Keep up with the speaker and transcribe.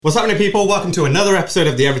What's happening, people? Welcome to another episode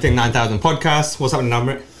of the Everything 9000 podcast. What's happening,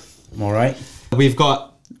 Amrit? I'm all right. We've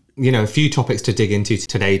got, a few topics to dig into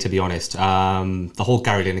today, to be honest. The whole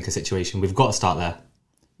Gary Lineker situation, we've got to start there.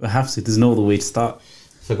 We have to. There's no other way to start.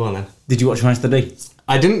 So go on then. Did you watch Match of the Day?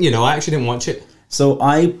 I didn't, I actually didn't watch it. So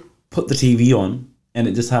I put the TV on and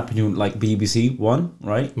it just happened to like BBC One,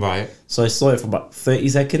 right? Right. So I saw it for about 30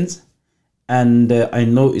 seconds. And I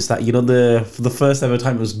noticed that, for the first ever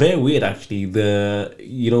time, it was very weird actually.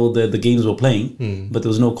 The games were playing, but there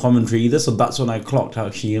was no commentary either. So that's when I clocked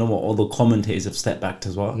actually, all the commentators have stepped back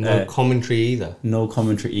as well. No commentary either. No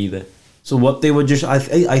commentary either. So what they were just, I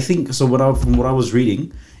think, so from what I was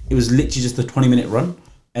reading, it was literally just a 20-minute run,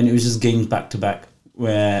 and it was just games back to back,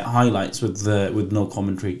 where highlights with no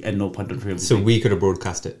commentary and no punditry. So we could have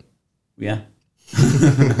broadcast it. Yeah.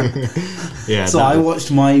 Yeah. So I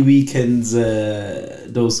watched my weekend's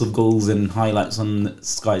dose of goals and highlights on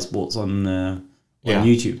Sky Sports on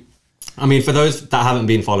YouTube. I mean, for those that haven't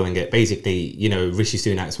been following it, basically, Rishi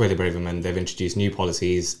Sunak's Way the Braverman, they've introduced new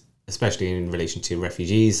policies, especially in relation to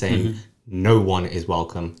refugees, saying no one is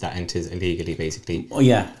welcome that enters illegally, basically. Oh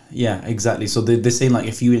yeah, exactly. So they're saying like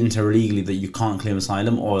if you enter illegally that you can't claim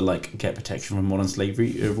asylum or like get protection from modern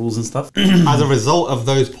slavery rules and stuff. As a result of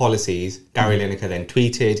those policies, Gary Lineker then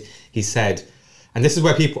tweeted, he said, and this is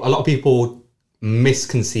where a lot of people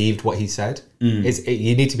misconceived what he said.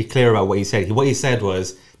 You need to be clear about what he said. What he said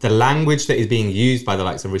was the language that is being used by the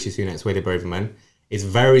likes of Rishi Sunak's Way the Braverman is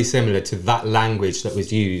very similar to that language that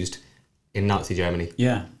was used in Nazi Germany.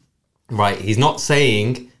 Yeah. Right, he's not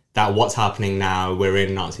saying that what's happening now, we're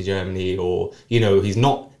in Nazi Germany, or, he's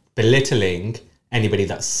not belittling anybody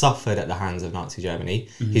that suffered at the hands of Nazi Germany.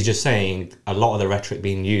 He's just saying a lot of the rhetoric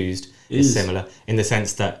being used is similar in the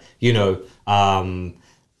sense that,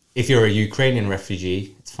 if you're a Ukrainian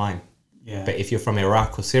refugee, it's fine. Yeah. But if you're from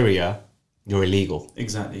Iraq or Syria, you're illegal.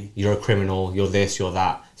 Exactly. You're a criminal, you're this, you're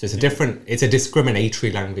that. So it's a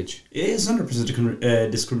discriminatory language. It is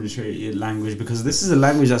 100% discriminatory language, because this is a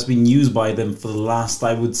language that's been used by them for the last,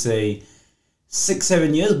 I would say,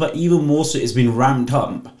 6-7 years, but even more so, it's been ramped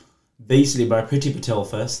up basically by Priti Patel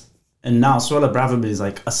first. And now Suella Braverman is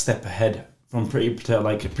like a step ahead from Priti Patel.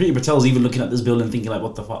 Like Priti Patel's even looking at this bill and thinking like,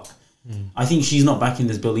 what the fuck? I think she's not backing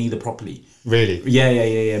this bill either properly. Really?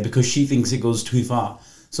 Yeah, because she thinks it goes too far.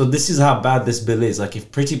 So this is how bad this bill is. Like if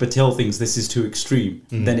Priti Patel thinks this is too extreme,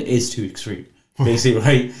 then it is too extreme, basically,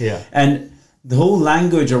 right? Yeah. And the whole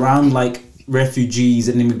language around like refugees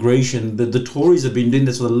and immigration, the Tories have been doing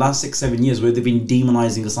this for the last 6-7 years, where they've been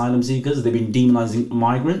demonizing asylum seekers, they've been demonizing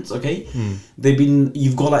migrants. Okay,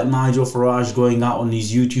 you've got like Nigel Farage going out on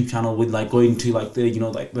his YouTube channel with like going to like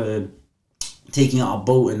the taking out a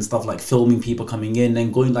boat and stuff, like filming people coming in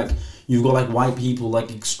and going like, you've got like white people, like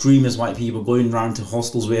extremist white people going around to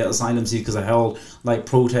hostels where asylum seekers are held, like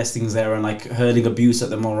protesting there and like hurling abuse at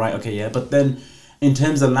them. All right, okay, yeah. But then in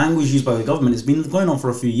terms of language used by the government, it's been going on for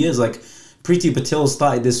a few years. Like Priti Patel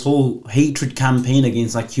started this whole hatred campaign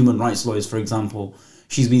against like human rights lawyers, for example.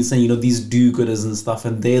 She's been saying, these do-gooders and stuff,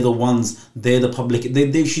 and they're the public,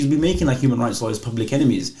 she's been making like human rights lawyers public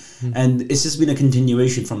enemies. And it's just been a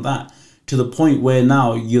continuation from that, to the point where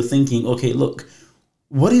now you're thinking, okay, look,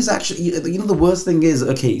 what is actually, the worst thing is,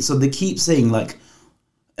 okay, so they keep saying like,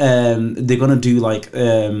 they're going to do like,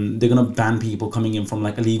 they're going to ban people coming in from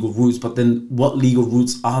like illegal routes, but then what legal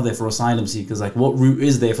routes are there for asylum seekers? Like what route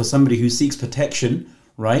is there for somebody who seeks protection,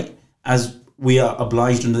 right? As we are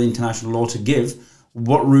obliged under the international law to give,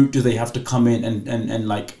 what route do they have to come in and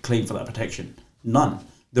like claim for that protection? None.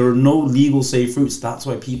 There are no legal safe routes. That's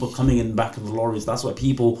why people coming in the back of the lorries. That's why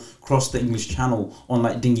people cross the English Channel on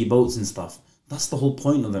like dinghy boats and stuff. That's the whole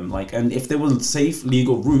point of them. Like, and if there were safe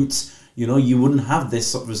legal routes, you wouldn't have this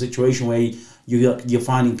sort of a situation where you're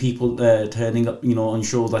finding people turning up, on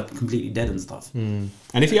shores like completely dead and stuff.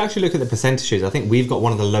 And if you actually look at the percentages, I think we've got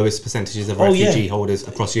one of the lowest percentages of refugee holders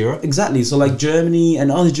across Europe. Exactly. So like Germany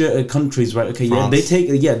and other countries, right? Okay, France.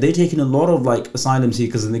 They take in a lot of like asylum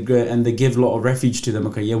seekers and they give a lot of refuge to them.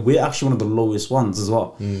 Okay, yeah, we're actually one of the lowest ones as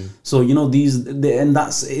well. So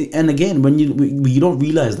and again, when you don't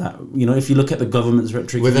realize that, if you look at the government's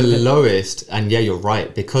rhetoric, we're the lowest, and yeah, you're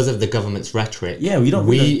right, because of the government's rhetoric. Yeah, we don't.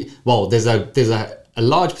 There's a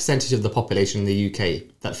large percentage of the population in the UK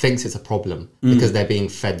that thinks it's a problem because they're being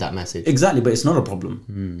fed that message. Exactly, but it's not a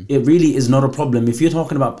problem. It really is not a problem. If you're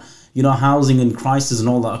talking about, housing and crisis and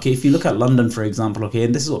all that, okay, if you look at London, for example, okay,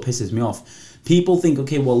 and this is what pisses me off. People think,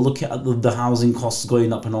 okay, well, look at the housing costs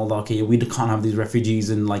going up and all that, okay, we can't have these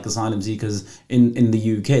refugees and like asylum seekers in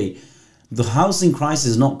the UK. the housing crisis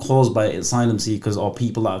is not caused by asylum seekers or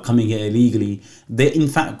people that are coming here illegally. They're in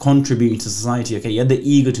fact contributing to society. Okay, yeah, they're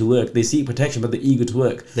eager to work. They seek protection, but they're eager to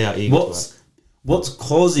work. They are eager to work. What's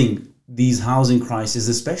causing these housing crises,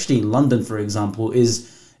 especially in London, for example, is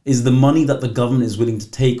the money that the government is willing to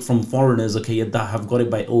take from foreigners, okay, that have got it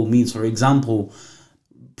by all means. For example,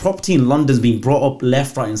 property in London is being brought up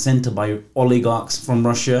left, right, and centre by oligarchs from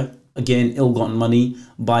Russia. Again, ill-gotten money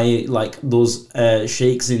by like those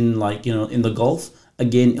sheikhs in like, you know, in the Gulf.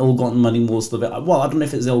 Again, ill-gotten money, most of it. Well, I don't know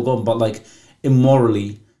if it's ill-gotten, but like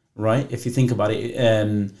immorally, right? If you think about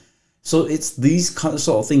it. So it's these kind of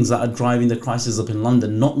sort of things that are driving the crisis up in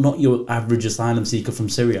London, not your average asylum seeker from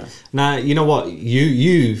Syria. Now, you know what?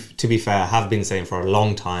 You to be fair, have been saying for a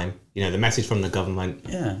long time, you know, the message from the government,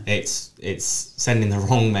 it's sending the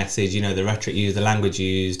wrong message, you know, the rhetoric used, the language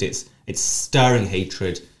used, it's stirring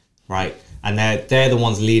hatred. Right, and they're the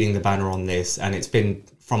ones leading the banner on this, and it's been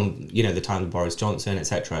from, you know, the time of Boris Johnson,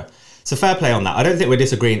 etc. So fair play on that. I don't think we're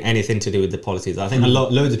disagreeing anything to do with the policies. I think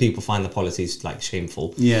loads of people find the policies like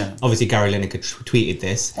shameful. Yeah. Obviously, Gary Lineker tweeted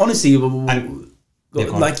this. Honestly, Gary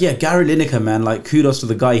Lineker, man, like kudos to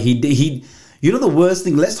the guy. He. You know the worst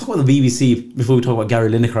thing. Let's talk about the BBC before we talk about Gary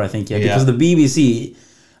Lineker. I think because the BBC.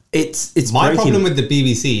 It's my problem with the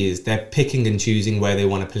BBC is they're picking and choosing where they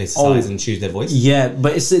want to politicize and choose their voice. Yeah,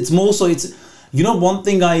 but it's more so you know, one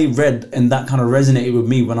thing I read and that kind of resonated with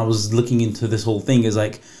me when I was looking into this whole thing is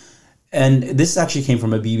like, and this actually came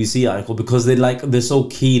from a BBC article because they're so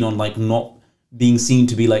keen on like not being seen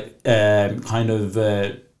to be like kind of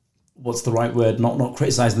what's the right word? Not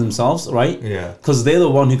criticizing themselves, right? Yeah. Because they're the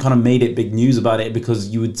one who kind of made it big news about it, because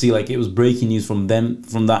you would see like it was breaking news from them,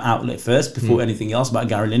 from that outlet first before anything else about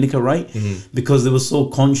Gary Lineker, right? Because they were so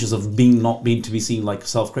conscious of not being to be seen like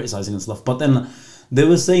self-criticizing and stuff. But then they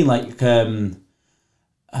were saying like, what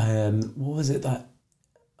was it that?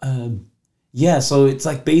 Yeah, so it's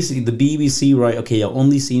like basically the BBC, right? Okay,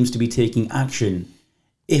 only seems to be taking action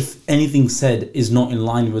if anything said is not in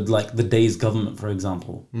line with like the day's government, for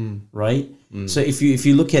example, right? So if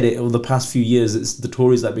you look at it over the past few years, it's the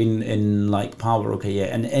Tories that have been in like power, okay, yeah,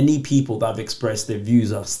 and any people that have expressed their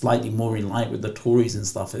views are slightly more in line with the Tories and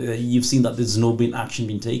stuff. You've seen that there's no action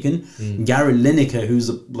being taken. Gary Lineker, who's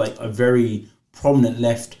a very prominent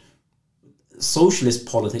left socialist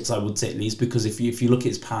politics, I would say, at least, because if you look at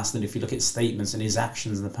his past and if you look at his statements and his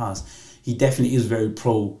actions in the past, he definitely is very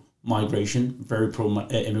pro migration, very pro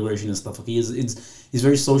immigration and stuff. Okay, he's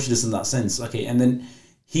very socialist in that sense. Okay, and then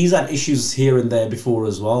he's had issues here and there before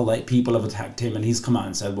as well. Like people have attacked him, and he's come out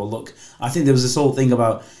and said, "Well, look, I think there was this whole thing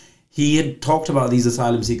about he had talked about these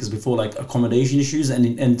asylum seekers before, like accommodation issues,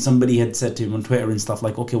 and somebody had said to him on Twitter and stuff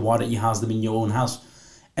like, okay, why don't you house them in your own house?"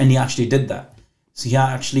 And he actually did that. So he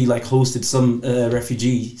actually like hosted some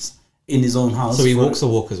refugees in his own house. So he walks the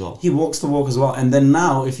walk as well. He walks the walk as well, and then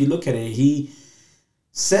now, if you look at it, he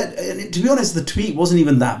said, and to be honest, the tweet wasn't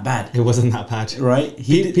even that bad. It wasn't that bad, right?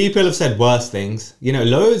 People have said worse things. You know,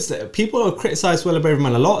 loads. People have criticised Wella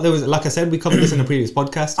Braverman a lot. There was, like I said, we covered this in a previous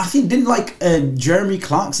podcast. I think didn't like Jeremy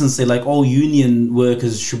Clarkson say like all union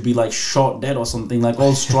workers should be like shot dead or something, like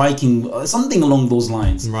all striking, something along those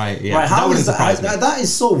lines. Right. Yeah. Right. How is that? That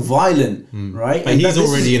is so violent, right? But he's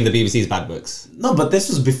already in the BBC's bad books. No, but this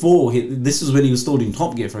was before. This was when he was still doing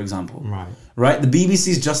Top Gear, for example. Right. Right. The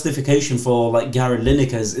BBC's justification for like Gary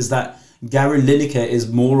Lineker is that Gary Lineker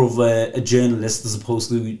is more of a journalist as opposed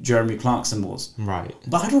to Jeremy Clarkson was. Right.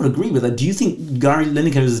 But I don't agree with that. Do you think Gary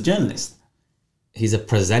Lineker is a journalist? He's a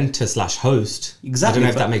presenter / host. Exactly. I don't know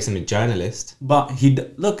if that makes him a journalist. But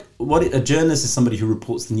a journalist is somebody who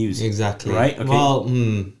reports the news. Exactly. Right? Okay. Well,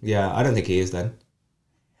 yeah, I don't think he is then.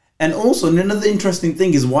 And also, another interesting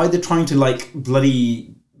thing is why they're trying to like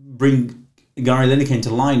bloody bring Gary Lineker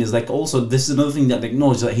into line is like also, this is another thing that they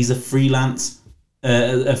acknowledge, that he's a freelancer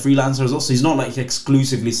as well. So he's not like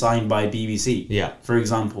exclusively signed by BBC. Yeah. For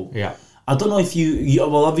example. Yeah. I don't know if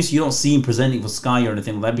well, obviously you don't see him presenting for Sky or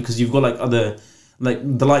anything like that, because you've got like other, like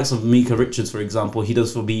the likes of Mika Richards, for example. He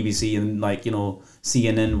does for BBC and like, you know,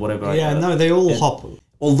 CNN, whatever. Yeah, no, they all hop.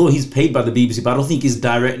 Although he's paid by the BBC, but I don't think he's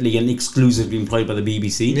directly and exclusively employed by the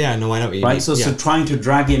BBC. Yeah, no, I know what you mean. Right, so trying to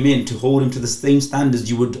drag him in to hold him to the same standards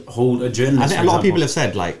you would hold a journalist. I think a lot of people have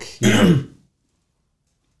said, like, you know,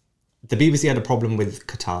 the BBC had a problem with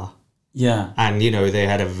Qatar. Yeah. And, you know, they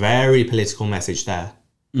had a very political message there.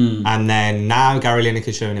 And then now Gary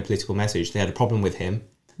Lineker showing a political message. They had a problem with him.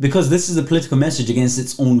 Because this is a political message against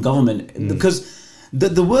its own government. Because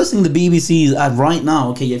The worst thing the BBC is at right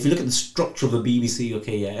now, okay, yeah, if you look at the structure of the BBC,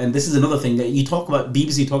 okay, yeah, and this is another thing that you talk about,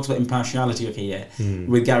 BBC talks about impartiality, okay, yeah,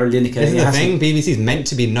 with Gary Lineker. This is the thing, BBC is meant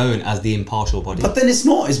to be known as the impartial body. But then it's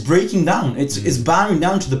not, it's breaking down. It's bowing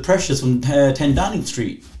down to the pressures from 10 Downing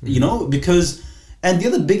Street, you know, because, and the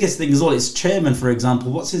other biggest thing as well, it's chairman, for example,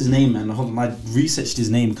 what's his name, man? Hold on, I researched his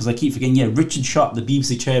name because I keep forgetting, yeah, Richard Sharp, the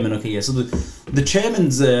BBC chairman, okay, yeah, so the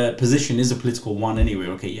chairman's position is a political one anyway,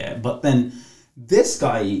 okay, yeah, but then this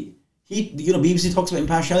guy, BBC talks about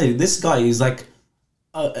impartiality. This guy is like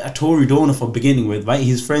a Tory donor for beginning with, right?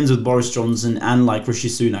 He's friends with Boris Johnson and like Rishi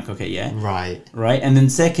Sunak, okay, yeah? Right. And then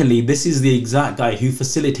secondly, this is the exact guy who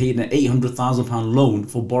facilitated an £800,000 loan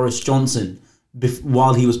for Boris Johnson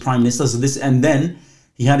while he was Prime Minister. So this, and then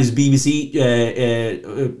he had his BBC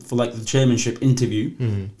for like the chairmanship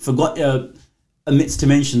interview. Forgot omits to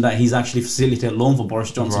mention that he's actually facilitated a loan for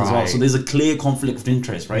Boris Johnson as well. So there's a clear conflict of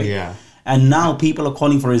interest, right? Yeah. And now people are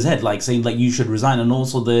calling for his head, like saying like you should resign, and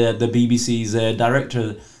also the BBC's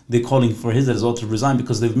director, they're calling for his head as well to resign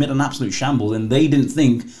because they've made an absolute shambles, and they didn't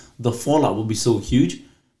think the fallout would be so huge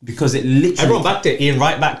because it literally everyone backed it. Ian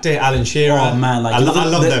Wright backed it. Alan Shearer. Oh man, like I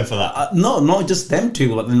love them for that. No, not just them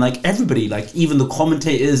two, but then like everybody, like even the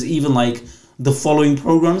commentators, even like the following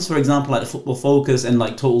programs, for example, like Football Focus and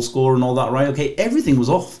like Total Score and all that. Right? Okay, everything was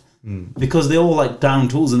off because they all like down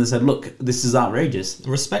tools and they said, "Look, this is outrageous."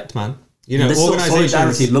 Respect, man. You know, this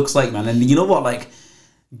solidarity looks like, man, and you know what, like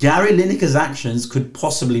Gary Lineker's actions could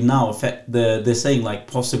possibly now affect they're saying like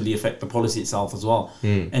possibly affect the policy itself as well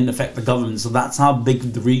and affect the government. So that's how big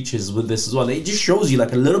the reach is with this as well. It just shows you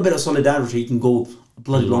like a little bit of solidarity can go a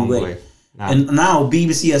bloody long way. And now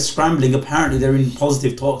BBC are scrambling. Apparently they're in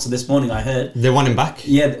positive talks this morning, I heard. They want him back?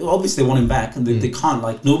 Yeah, obviously they want him back, and they can't,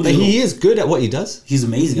 like, nobody... But he is good at what he does. He's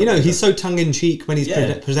amazing. You know, he's so tongue-in-cheek when he's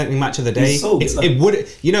presenting Match of the Day. He's so good. It would...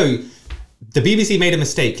 You know, the BBC made a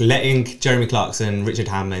mistake letting Jeremy Clarkson, Richard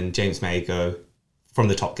Hammond, James May go from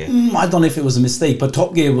the Top Gear. I don't know if it was a mistake, but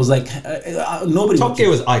Top Gear was like... nobody... Top Gear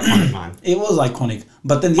was iconic, man. It was iconic.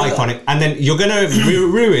 But then iconic. And then you're going to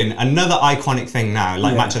ruin another iconic thing now,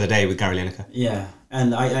 like Match of the Day with Gary Lineker. Yeah.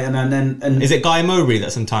 And and is it Guy Mowbray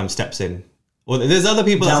that sometimes steps in? Or there's other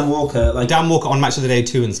people. Dan Walker, like Dan Walker on Match of the Day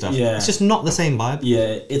 2 and stuff. Yeah, it's just not the same vibe.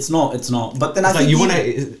 Yeah, it's not. But then I think you want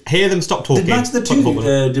to hear them stop talking. Did Match of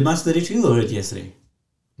the Day 2 go ahead yesterday?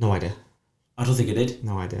 No idea. I don't think it did.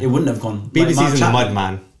 No idea. It wouldn't have gone. BBC's like in the mud,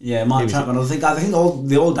 man. Yeah, Mark Chapman. I think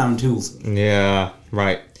they're all down tools. Yeah,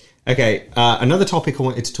 right. Okay. Another topic I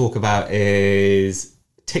wanted to talk about is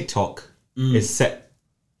TikTok is set.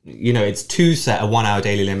 You know, it's to set a 1 hour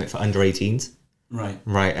daily limit for under 18s.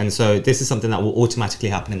 Right. And so this is something that will automatically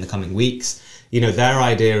happen in the coming weeks. You know, their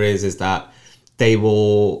idea is that they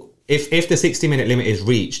will, if the 60-minute limit is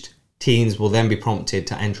reached, teens will then be prompted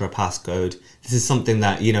to enter a passcode. This is something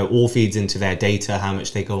that, you know, all feeds into their data, how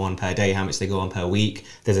much they go on per day, how much they go on per week.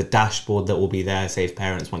 There's a dashboard that will be there, say if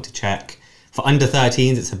parents want to check. For under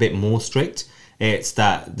 13s, it's a bit more strict. It's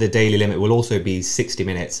that the daily limit will also be 60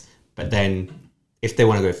 minutes, but then if they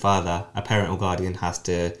want to go further, a parent or guardian has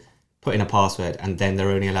to put in a password, and then they're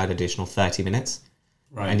only allowed additional 30 minutes.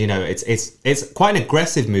 Right. And you know, it's quite an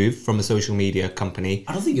aggressive move from a social media company.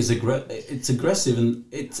 I don't think it's aggressive, and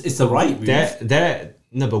it's the right move.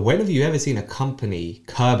 No, but when have you ever seen a company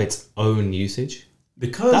curb its own usage?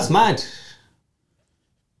 Because that's mad.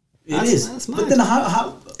 That's mad. But then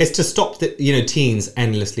how? It's to stop teens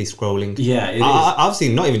endlessly scrolling. Yeah, it is. I've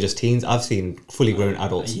seen not even just teens. I've seen fully grown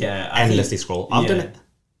adults. Endlessly scroll. I've done it.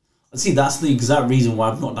 See, that's the exact reason why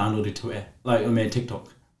I've not downloaded Twitter. TikTok.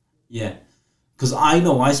 Yeah, because I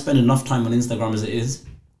know I spend enough time on Instagram as it is,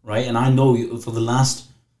 right? And I know for the last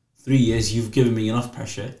 3 years you've given me enough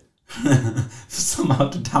pressure somehow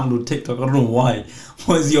to download TikTok. I don't know why.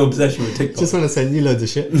 What is your obsession with TikTok? Just want to send you loads of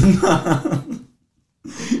shit.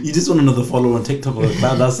 You just want another follower on TikTok.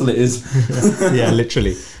 That's all it is. Yeah,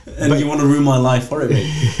 literally. And you want to ruin my life for it,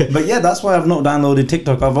 mate. But yeah, that's why I've not downloaded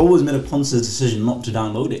TikTok. I've always made a conscious decision not to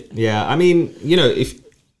download it. Yeah, I mean, you know, if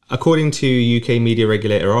according to UK media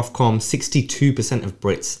regulator Ofcom, 62% of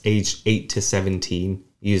Brits aged 8 to 17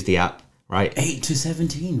 use the app, right? 8 to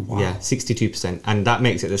 17? Wow. Yeah, 62%. And that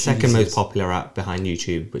makes it the second most popular app behind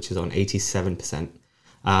YouTube, which is on 87%.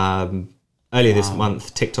 Earlier this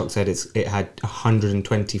month, TikTok said it had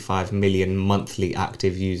 125 million monthly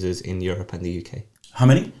active users in Europe and the UK. How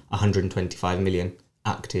many? 125 million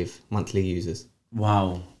active monthly users.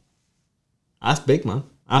 Wow. That's big, man.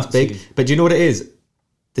 That's big. Huge. But do you know what it is?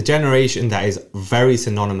 The generation that is very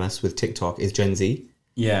synonymous with TikTok is Gen Z.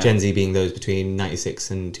 Yeah. Gen Z being those between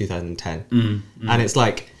 96 and 2010. And it's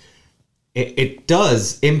like, it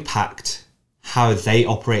does impact how they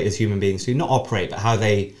operate as human beings too. Not operate, but how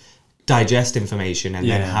they digest information and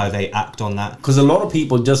then how they act on that. Because a lot of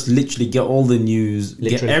people just literally get all the news,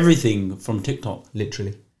 get everything from TikTok.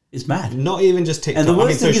 Literally. It's mad. Not even just TikTok. And the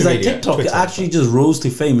worst thing is like media, TikTok Twitter, actually just rose to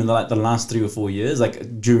fame in like the last 3 or 4 years, like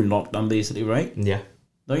during lockdown basically, right? Yeah.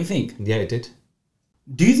 Don't you think? Yeah, it did.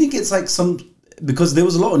 Do you think it's like because there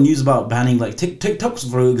was a lot of news about banning like TikToks,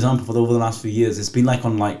 for example, for over the last few years, it's been like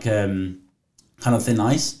on like kind of thin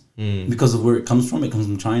ice because of where it comes from. It comes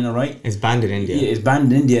from China, right? It's banned in India. Yeah, it's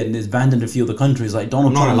banned in India and it's banned in a few other countries like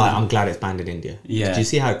Donald Trump. I'm glad it's banned in India. Yeah. Do you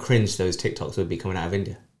see how cringe those TikToks would be coming out of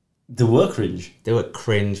India? They were cringe. They were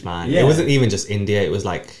cringe, man. Yeah. It wasn't even just India. It was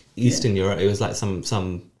like Eastern Europe. It was like some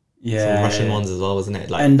Russian ones as well, wasn't it?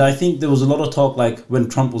 Like, and I think there was a lot of talk like when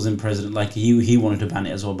Trump was in president, like he wanted to ban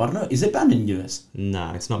it as well. But I don't know, is it banned in the US?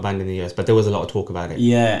 no, it's not banned in the US, but there was a lot of talk about it.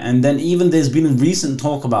 Yeah, and then even there's been a recent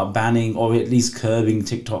talk about banning or at least curbing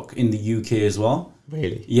TikTok in the UK as well.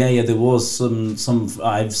 Really? Yeah, there was some.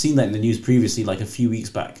 I've seen that in the news previously, like a few weeks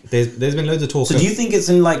back. There's been loads of talk. So do you think it's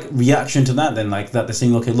in like reaction to that then, like that they're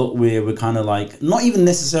saying, okay, look, we're kind of like not even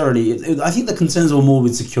necessarily. I think the concerns were more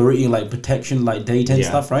with security, like protection, like data and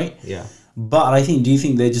stuff, right? Yeah. But I think, do you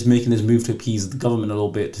think they're just making this move to appease the government a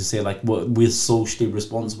little bit to say like we're socially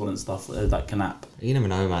responsible and stuff that can happen? You never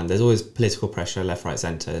know, man. There's always political pressure, left, right,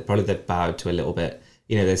 centre. Probably they've bowed to a little bit.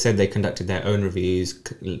 You know, they said they conducted their own reviews,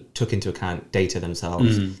 took into account data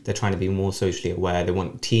themselves. They're trying to be more socially aware. They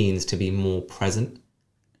want teens to be more present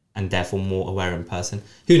and therefore more aware in person.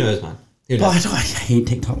 Who knows, man? Who knows? But I hate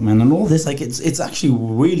TikTok, man, and all this. Like, it's actually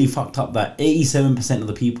really fucked up that 87% of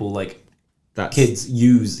the people, like, kids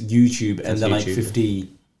use YouTube, and they're like 50.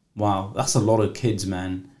 Wow, that's a lot of kids,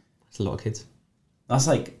 man. That's a lot of kids. That's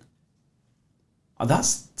like, I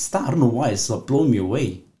don't know why it's like blowing me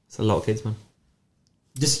away. It's a lot of kids, man.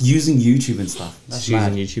 Just using YouTube and stuff. That's just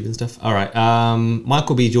using YouTube and stuff. All right.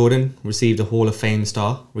 Michael B. Jordan received a Hall of Fame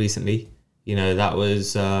star recently. You know, that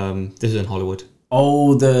was this was in Hollywood.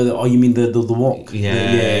 Oh, you mean the walk?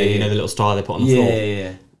 Yeah, you know, the little star they put on the floor.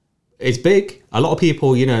 Yeah. It's big. A lot of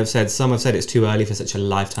people, you know, have said it's too early for such a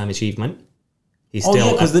lifetime achievement. He's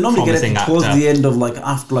still because they normally get it towards actor. the end of like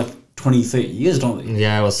after like 20, 30 years, don't they?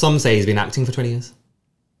 Yeah, well, some say he's been acting for 20 years.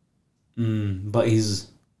 But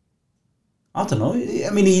I don't know. I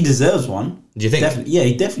mean, he deserves one. Do you think? Yeah,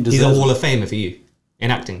 he definitely deserves. He's a Hall of Famer for you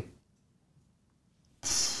in acting.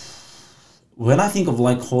 When I think of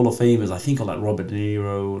like Hall of Famers, I think of like Robert De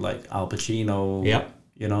Niro, like Al Pacino. Yep.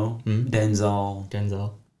 You know,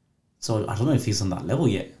 Denzel. So I don't know if he's on that level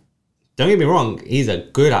yet. Don't get me wrong. He's a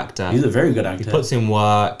good actor. He's a very good actor. He puts in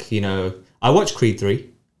work. You know, I watched Creed 3.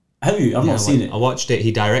 Have you? I've not seen it. I watched it.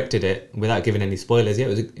 He directed it without giving any spoilers. Yeah,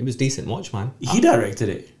 it was decent watch, man. He directed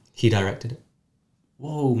it. He directed it.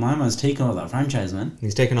 Whoa, my man's taken over that franchise, man.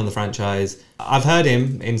 He's taken on the franchise. I've heard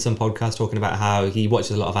him in some podcasts talking about how he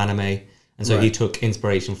watches a lot of anime, and so he took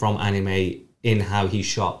inspiration from anime in how he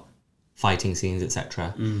shot fighting scenes,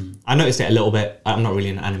 etc. I noticed it a little bit. I'm not really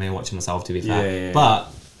an anime watcher myself, to be fair. But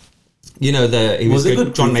you know, he was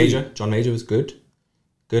good. John Major was good.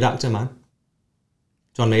 Good actor, man.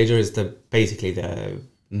 John Major is basically the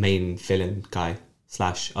main villain guy /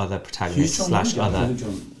 other protagonist / other.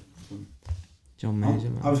 John Major,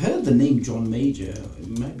 man. I've heard the name John Major.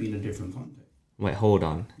 It might be in a different context. Wait, hold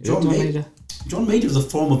on. John Major? John Major was a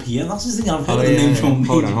former PM. That's the thing. I've heard the name John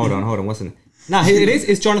Major. Hold on. What's it? No, it is.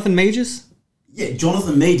 It's Jonathan Majors. Yeah,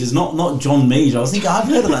 Jonathan Majors, not John Major. I was thinking, I've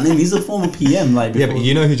heard of that name. He's a former PM. Like, yeah, but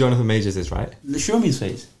you know who Jonathan Majors is, right? Show me his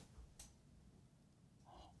face.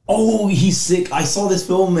 Oh, he's sick. I saw this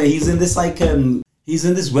film. He's in this he's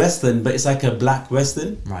in this western, but it's like a black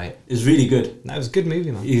western. Right. It's really good. That was a good movie,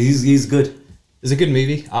 man. He's good. It's a good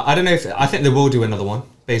movie. I don't know I think they will do another one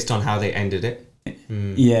based on how they ended it.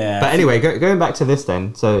 Yeah. But anyway, going back to this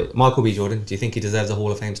then. So Michael B. Jordan, do you think he deserves a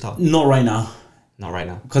Hall of Fame star? Not right now. Not right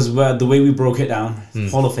now. Because the way we broke it down,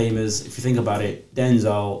 Hall of Famers, if you think about it,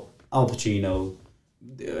 Denzel, Al Pacino,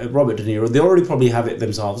 Robert De Niro, they already probably have it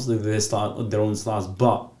themselves, their own stars,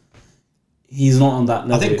 but he's not on that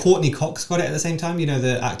level. I think Courtney Cox got it at the same time, you know,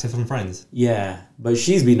 the actor from Friends. Yeah, but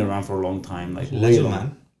she's been around for a long time. Like legend,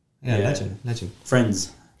 man. Yeah, legend.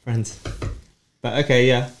 Friends. But okay,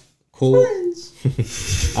 yeah. Cool.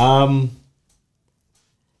 Friends. I'm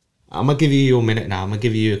going to give you your minute now. I'm going to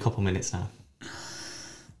give you a couple minutes now.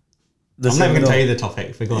 I'm not even going to tell you the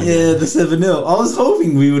topic. Go on. Yeah, the 7-0. I was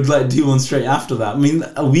hoping we would do one straight after that. I mean,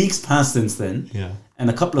 a week's passed since then. Yeah.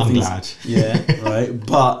 And a couple of I'm things. glad. Yeah, right.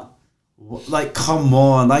 But, come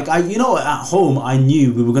on. At home, I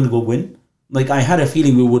knew we were going to go win. I had a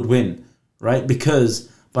feeling we would win, right?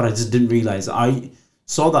 But I just didn't realize.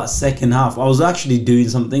 saw that second half. I was actually doing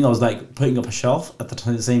something. I was like putting up a shelf at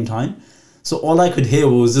the same time. So all I could hear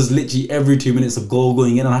was just literally every 2 minutes a goal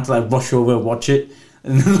going in. I had to like rush over and watch it.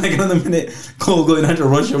 And then like another minute, goal going, I had to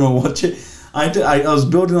rush over and watch it. I was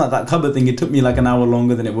building like that cupboard thing. It took me like an hour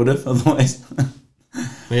longer than it would have otherwise.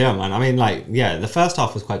 Yeah, man. I mean, like, yeah, the first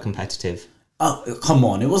half was quite competitive. Oh, come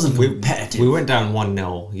on. It wasn't competitive. We went down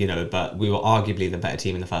 1-0, you know, but we were arguably the better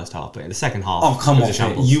team in the first half. But in the second half, oh, come it on. was a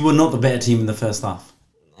shambles. You were not the better team in the first half.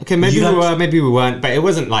 Okay, maybe we were, maybe we weren't. But it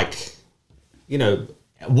wasn't like, you know,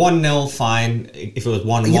 1-0, fine. If it was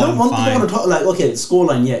 1-1, you know, one fine. thing I want to talk, like, okay,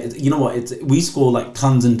 scoreline, yeah. You know what? We score like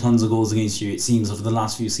tons and tons of goals against you, it seems, for the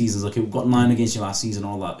last few seasons. Okay, we've got 9 against you last season,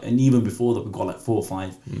 all that. And even before that, we've got like 4 or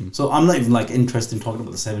 5. So I'm not even like interested in talking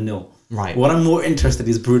about the 7-0. Right. What I'm more interested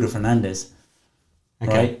is Bruno Fernandes.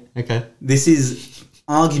 Okay. Right? Okay. This is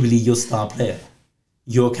arguably your star player,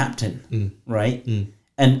 your captain, right?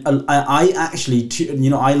 And I actually, you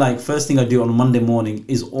know, I like, first thing I do on a Monday morning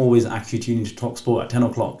is always actually tune into Talk Sport at 10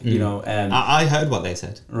 o'clock, you know. I heard what they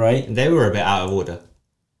said. Right? They were a bit out of order.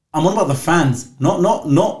 I'm on about the fans, not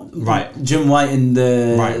right. Jim White and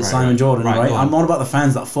Simon Jordan, right? I'm on about the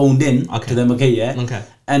fans that phoned in to them, okay, yeah? Okay.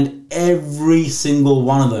 And every single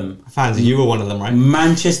one of them... Fans, you were one of them, right?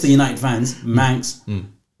 Manchester United fans, Manx,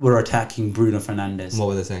 were attacking Bruno Fernandes. What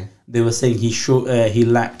were they saying? They were saying he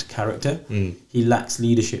lacked character, he lacks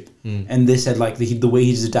leadership. And they said, like, the way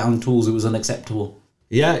he just down tools, it was unacceptable.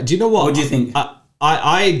 Yeah, do you know what? What do you think?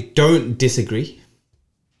 I don't disagree.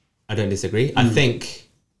 I think...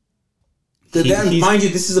 mind you,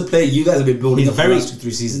 this is a player you guys have been building up for the last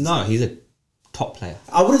 2-3 seasons. No, he's a top player.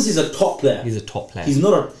 I wouldn't say he's a top player. He's a top player. He's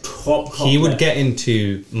not a top He would player. get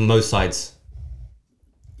into most sides.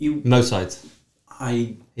 Most sides.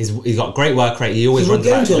 He's got great work rate. He always runs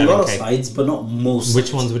get about into 11K. a lot of sides, but not most.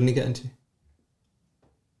 Which ones wouldn't he get into?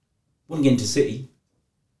 Wouldn't get into City.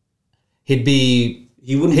 He'd be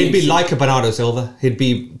City. like a Bernardo Silva. He'd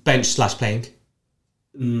be bench / playing.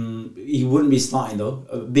 He wouldn't be starting though.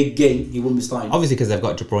 A big game, he wouldn't be starting. Obviously, because they've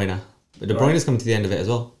got De Bruyne. But De Bruyne's coming to the end of it as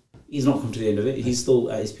well. He's not come to the end of it. He's still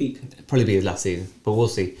at his peak. It'll probably be his last season, but we'll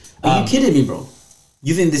see. Are you kidding me, bro?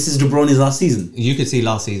 You think this is De Bruyne's last season? You could see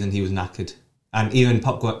last season he was knackered. And even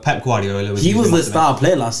Pep Guardiola was... He was the star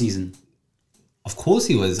player last season. Of course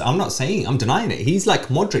he was. I'm denying it. He's like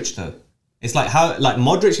Modric though. It's like how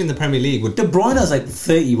Modric in the Premier League would... De Bruyne's like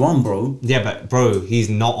 31, bro. Yeah, but bro, he's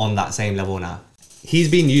not on that same level now. He's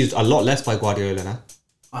been used a lot less by Guardiola now.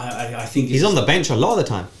 I think he's on the bench a lot of the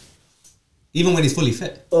time. Even when he's fully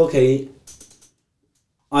fit. Okay.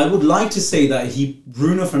 I would like to say that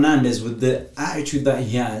Bruno Fernandes, with the attitude that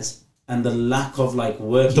he has and the lack of like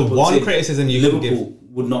work, the one criticism you Liverpool can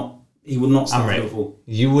give, would not start Liverpool.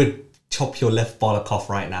 You would chop your left bollock off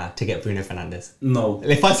right now to get Bruno Fernandes. No.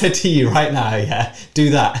 If I said to you right now, yeah, do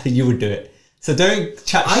that, you would do it. So don't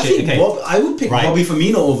chat shit. I would pick Bobby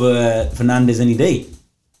Firmino over Fernandes any day.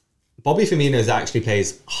 Bobby Firmino actually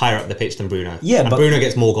plays higher up the pitch than Bruno. Yeah, but Bruno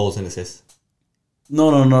gets more goals and assists.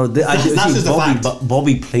 No. That's just a fact. But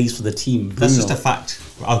Bobby plays for the team. Bruno. That's just a fact.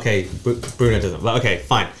 Okay, Bruno doesn't. But okay,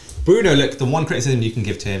 fine. Bruno, look, the one criticism you can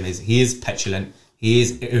give to him is he is petulant. He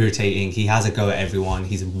is irritating. He has a go at everyone.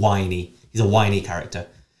 He's whiny. He's a whiny character.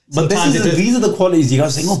 But these are the qualities you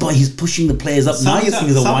guys saying, oh, but he's pushing the players up. Now you're saying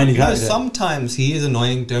he's a whiny character. Sometimes he is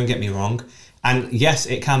annoying, don't get me wrong. And yes,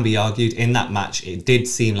 it can be argued in that match, it did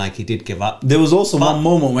seem like he did give up. There was also one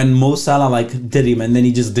moment when Mo Salah did him and then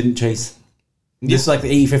he just didn't chase. This is like the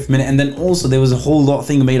 85th minute. And then also there was a whole lot of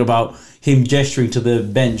thing made about him gesturing to the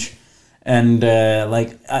bench. And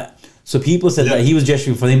so people said that he was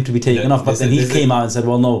gesturing for him to be taken off. But then he came out and said,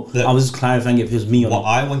 well, no, I was just clarifying if it was me or not. What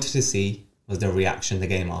I wanted to see was the reaction the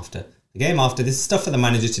game after. The game after, this is stuff for the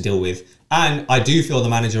manager to deal with. And I do feel the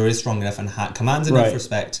manager is strong enough and commands enough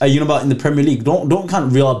respect. You know about in the Premier League, don't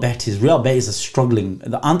count Real Betis. Real Betis are struggling.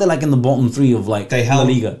 Aren't they like in the bottom 3 of La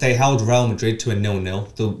Liga? They held Real Madrid to a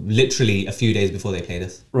 0-0 literally a few days before they played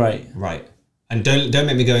us. Right. And don't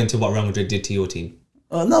make me go into what Real Madrid did to your team.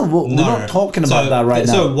 No, we're not talking about that right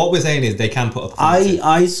now. So what we're saying is they can put up...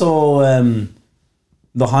 I saw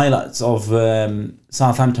the highlights of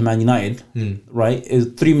Southampton Man United, right? It was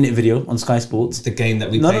a 3-minute video on Sky Sports. The game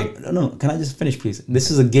that we played. No. Can I just finish, please?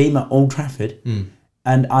 This is a game at Old Trafford.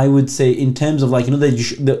 And I would say in terms of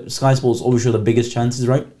the Sky Sports always show the biggest chances,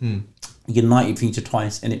 right? United featured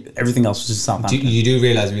twice and everything else was just Southampton. You do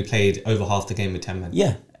realise we played over half the game with 10 men?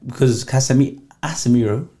 Yeah, because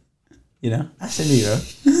Casemiro,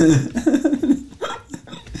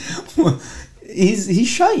 he's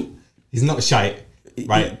shite. He's not shite,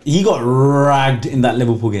 right? He got ragged in that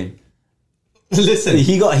Liverpool game. Listen,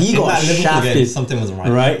 he got shafted. Game, something wasn't right.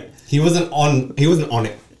 Right? He wasn't on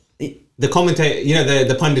it. The commentator, you know,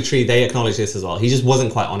 the punditry, they acknowledge this as well. He just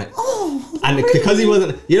wasn't quite on it. And really? Because he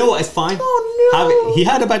wasn't, you know what, it's fine. Oh no. He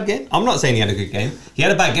had a bad game. I'm not saying he had a good game. He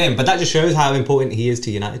had a bad game, but that just shows how important he is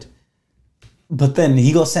to United. But then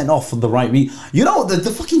he got sent off for the right reason. You know, the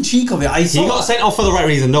fucking cheek of it. He got sent off for the right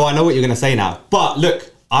reason. No, I know what you're going to say now. But look,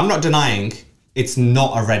 I'm not denying it's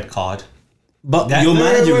not a red card. But your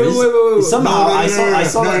manager is... Somehow, I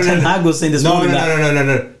saw that Ten Hag was saying this morning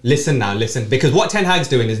No. Listen. Because what Ten Hag's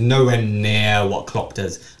doing is nowhere near what Klopp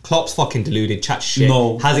does. Klopp's fucking deluded, chat shit,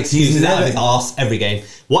 has excuses out of his arse every game.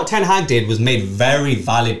 What Ten Hag did was made very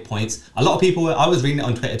valid points. A lot of people... I was reading it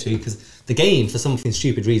on Twitter too, because the game, for some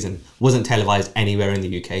stupid reason, wasn't televised anywhere in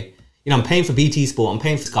the UK. You know, I'm paying for BT Sport, I'm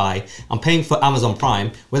paying for Sky, I'm paying for Amazon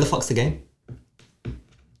Prime. Where the fuck's the game?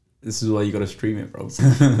 This is why you gotta stream it, bro.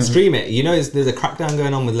 Stream it. You know, there's a crackdown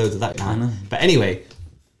going on with loads of that now. But anyway,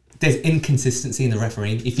 there's inconsistency in the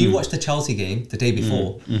refereeing. If you watch the Chelsea game the day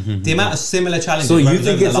before, the amount of similar challenges... So you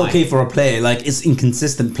think it's okay for a player, like, it's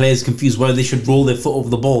inconsistent, players confused whether they should roll their foot over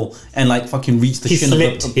the ball and, like, fucking reach the shin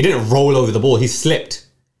slipped. He didn't roll over the ball, he slipped.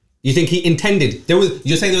 You think he intended?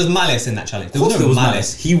 You're saying there was malice in that challenge? There was no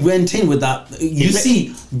malice. He went in with that. Did you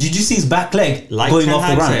see his back leg going off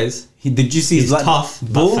the ground? Did you see his tough,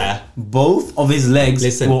 but fair. Both of his legs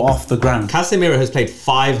were off the ground. Casemiro has played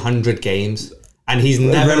 500 games and he's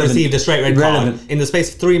never received a straight red card. In the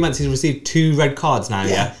space of 3 months, he's received 2 red cards now.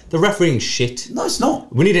 Yeah, the refereeing's shit. No, it's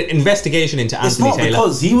not. We need an investigation into Anthony Taylor. It's not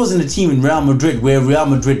because he was in a team in Real Madrid where Real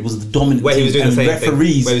Madrid was the dominant team. He was doing the same referees,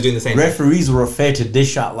 thing. Where he was doing the same referees were afraid to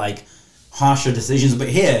dish out like harsher decisions. But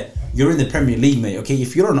here, you're in the Premier League, mate. Okay,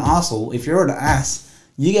 if you're an arsehole, if you're an ass,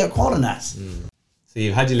 you get called an ass. So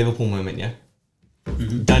you've had your Liverpool moment, yeah?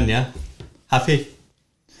 Done, yeah? Happy?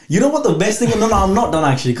 You know what the best thing... No, I'm not done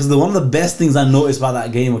actually, because one of the best things I noticed about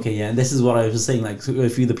that game, okay, yeah, and this is what I was saying, like, a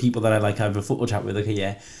few of the people that I have a football chat with, okay,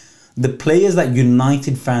 yeah, the players that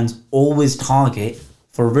United fans always target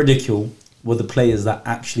for ridicule were the players that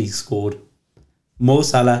actually scored. Mo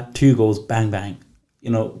Salah, 2 goals, bang, bang.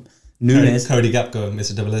 You know, Nunes... Cody Gakpo,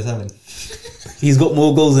 Mr. 007. He's got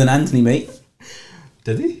more goals than Anthony, mate.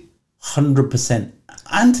 Did he? 100%.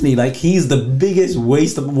 Anthony, like, he's the biggest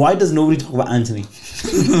waste of... Why does nobody talk about Anthony?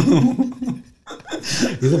 He's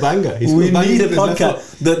a banger. We need a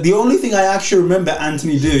podcast. The only thing I actually remember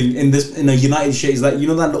Anthony doing in a United shirt is like, you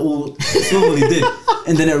know that little swivel he did,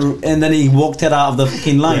 and then he walked it out of the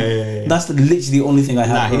fucking line. Yeah. That's literally the only thing I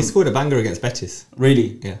have. He scored a banger against Betis.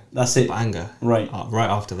 Really? Yeah. That's it. Banger. Right. Right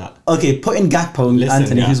after that. Okay, put in Gakpo and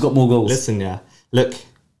Anthony, who's got more goals. Listen, yeah. Look.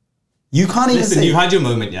 You can't even say... you've had your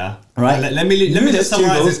moment, yeah? Right. Let me just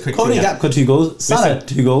summarize this quickly. Cody Gakpo 2 goals. Salah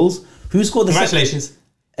 2 goals. Who scored the... Congratulations.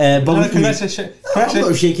 Congratulations. I'm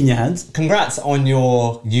not shaking your hands. Congrats on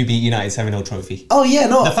your You Beat United 7-0 trophy. Oh yeah,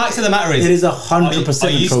 no. The fact of the matter is... It is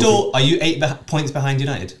 100% Are you 8 points behind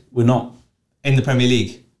United? We're not. In the Premier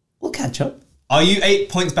League? We'll catch up. Are you 8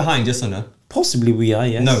 points behind, yes or no? Possibly we are,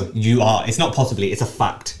 yes. No, you are. It's not possibly, it's a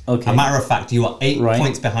fact. Okay. A matter of fact, you are 8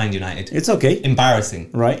 points behind United. It's okay.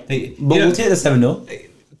 Embarrassing. Right. But we'll take the 7-0.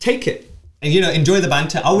 Take it. And, enjoy the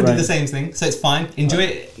banter. I would do the same thing, so it's fine. Enjoy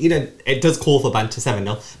it. It does call for banter,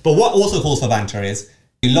 7-0. But what also calls for banter is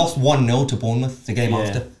you lost 1-0 to Bournemouth the game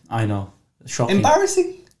after. I know. Shocking.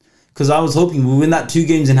 Embarrassing. Because I was hoping we win that 2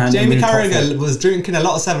 games in hand. Jamie Carragher was drinking a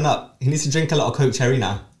lot of 7-Up. He needs to drink a lot of Coke Cherry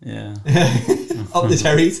now. Yeah. Up the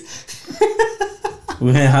cherries.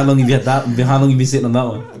 How long have you had that? How long have you been sitting on that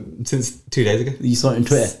one? Since 2 days ago. You saw it on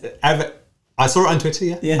Twitter? I saw it on Twitter,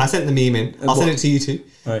 yeah. I sent the meme in. I'll send it to you too.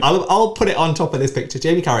 Right. I'll put it on top of this picture.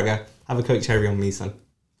 Jamie Carragher, have a Coke Cherry on me, son.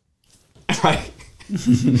 Right.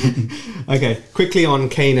 Okay, quickly on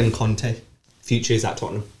Kane and Conte. Futures at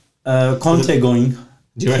Tottenham. Conte going.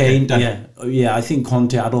 Do you reckon? Yeah, I think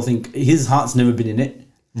Conte, I don't think... His heart's never been in it.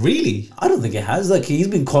 Really? I don't think it has. Like, he's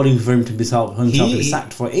been calling for him to be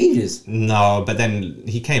sacked for ages. No, but then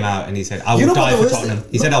he came out and he said, I would die for Tottenham.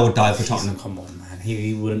 He said, I would die for Tottenham. Come on, man.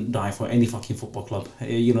 He wouldn't die for any fucking football club.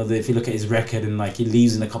 If you look at his record and, like, he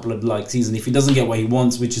leaves in a couple of, like, seasons. If he doesn't get what he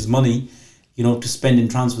wants, which is money, to spend in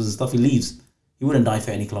transfers and stuff, he leaves. He wouldn't die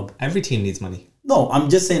for any club. Every team needs money. No, I'm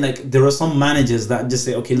just saying, like, there are some managers that just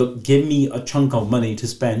say, okay, look, give me a chunk of money to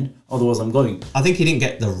spend, otherwise I'm going. I think he didn't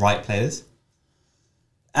get the right players.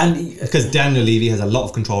 And because Daniel Levy has a lot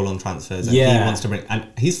of control on transfers and he wants to bring... And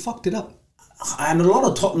he's fucked it up. And a lot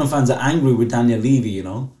of Tottenham fans are angry with Daniel Levy,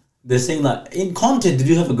 They're saying that, in Conte, did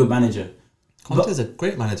you have a good manager? Conte's a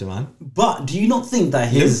great manager, man. But do you not think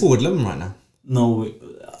that Liverpool would love him right now. No.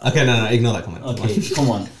 Okay, no, ignore that comment. Okay, come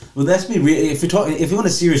on. Well, let's be real. If you want a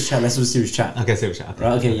serious chat, let's have a serious chat. Okay, serious chat. Okay.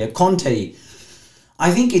 Right, okay, yeah. Conte,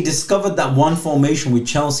 I think he discovered that one formation with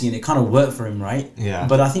Chelsea and it kind of worked for him, right? Yeah.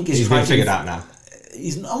 But I think he's been figured out now.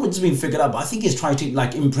 He's not just been figured out, but I think he's trying to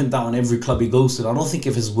like imprint that on every club he goes to. I don't think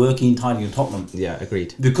if it's working entirely in Tottenham. Yeah,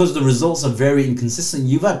 agreed. Because the results are very inconsistent.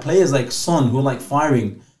 You've had players like Son who are like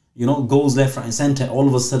firing, goals left, right, and centre. All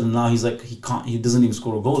of a sudden now he's like he doesn't even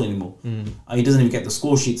score a goal anymore. He doesn't even get the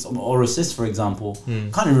score sheets or assists, for example.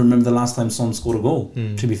 Can't even remember the last time Son scored a goal.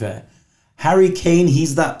 To be fair, Harry Kane,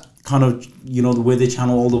 he's that kind of the way they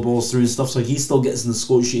channel all the balls through and stuff. So he still gets in the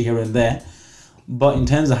score sheet here and there. But in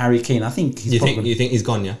terms of Harry Kane, I think he's you think he's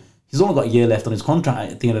gone? Yeah, he's only got a year left on his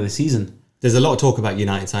contract at the end of the season. There's a lot of talk about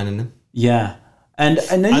United signing him. Yeah, and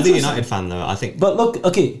then as a United fan though, I think. But look,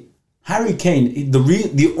 okay, Harry Kane.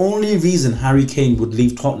 The only reason Harry Kane would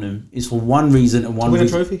leave Tottenham is for one reason and one win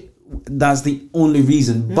reason. a trophy. That's the only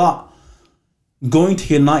reason. Yeah. But going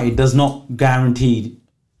to United does not guarantee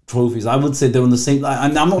trophies. I would say they're on the same.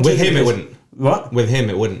 I'm not with him. It wouldn't. What? With him,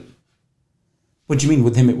 it wouldn't. What do you mean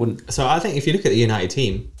with him? It wouldn't. So I think if you look at the United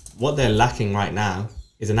team, what they're lacking right now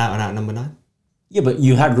is an out-and-out number 9. Yeah, but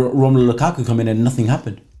you had Romelu Lukaku come in and nothing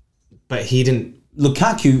happened. But he didn't.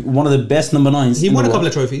 Lukaku, one of the best number 9s. He won a couple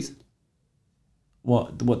of trophies.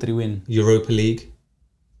 What did he win? Europa League.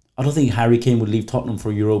 I don't think Harry Kane would leave Tottenham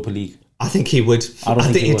for Europa League. I think he would. I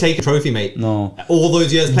think he'd take a trophy, mate. No. All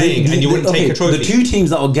those years playing and you wouldn't take a trophy. The two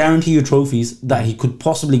teams that will guarantee you trophies that he could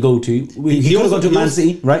possibly go to. He could have gone to Man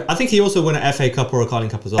City, right? I think he also won an FA Cup or a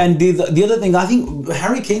Carling Cup as well. And the other thing, I think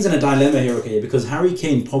Harry Kane's in a dilemma here, okay? Because Harry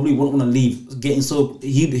Kane probably wouldn't want to leave getting so...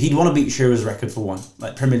 He'd want to beat Shearer's record for one.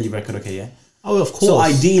 Like Premier League record, okay, yeah? Oh, of course. So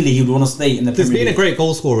ideally, he'd want to stay in the Premier League. There's been a great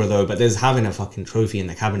goal scorer, though, but there's having a fucking trophy in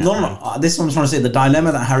the cabinet. No. This is what I'm trying to say. The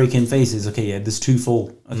dilemma that Harry Kane faces, okay, yeah, there's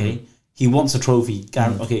twofold, okay? He wants a trophy,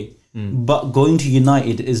 okay? But going to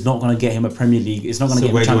United is not going to get him a Premier League. It's not going to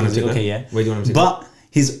get him a Champions League, okay, yeah? Where do you want him to go?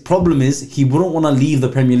 His problem is he wouldn't want to leave the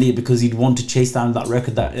Premier League because he'd want to chase down that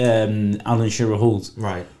record that Alan Shearer holds.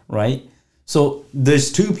 Right? So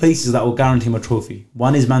there's two places that will guarantee him a trophy.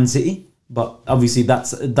 One is Man City, but obviously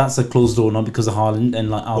that's a closed door now because of Haaland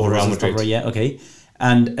and like Alvarez and stuff, right? Yeah, okay.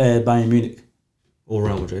 And Bayern Munich. Or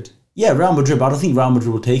Real Madrid. Yeah, Real Madrid, but I don't think Real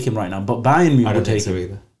Madrid will take him right now. But Bayern Munich will take him.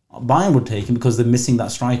 Either. Bayern would take him because they're missing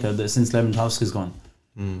that striker that since Lewandowski's gone.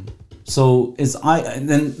 So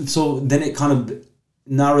then it kind of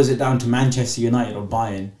narrows it down to Manchester United or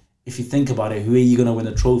Bayern. If you think about it, who are you going to win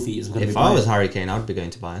a trophy? If I was Harry Kane, I'd be going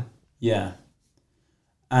to Bayern. Yeah.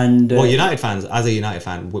 And United fans, as a United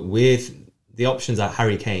fan, with the options at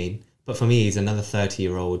Harry Kane, but for me, he's another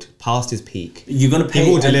 30-year-old past his peak. You're going to pay,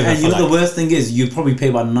 he will deliver. And the worst thing is, you'd probably pay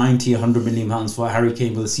about 90, 100 million pounds for Harry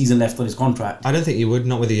Kane with a season left on his contract. I don't think you would,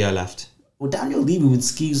 not with a year left. Well, Daniel Levy would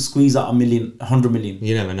squeeze out 100 million.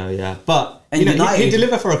 You never know, yeah. But United, he'd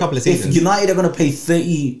deliver for a couple of seasons. If United are going to pay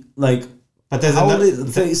 30, but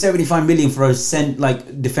there's 75 million for a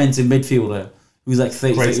defensive midfielder who's like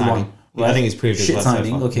 30, great 31. Signing. Right? I think he's proved shit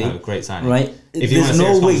signing. So okay, no, great signing. Right? There's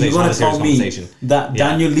no way you're going to tell me that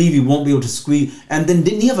Daniel Levy won't be able to squeeze. And then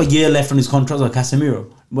didn't he have a year left on his contract like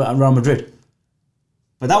Casemiro at Real Madrid?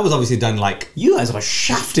 But that was obviously done you guys are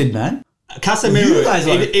shafted, man. Casemiro,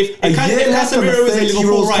 if Casemiro was in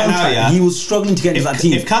Liverpool right now, he was struggling to get into that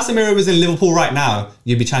team. If Casemiro was in Liverpool right now,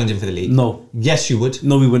 you'd be challenging for the league. No. Yes, you would.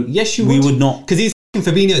 No, we wouldn't. Yes, you would. We would not. Because he's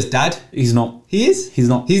Fabinho's dad. He's not. He is? He's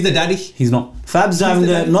not. He's the daddy? He's not. Fab's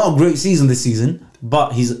having not a great season this season,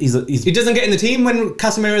 but he's He doesn't get in the team when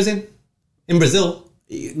Casemiro's in Brazil.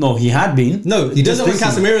 No, he had been. No, he doesn't when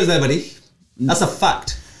Casemiro's there, buddy. That's a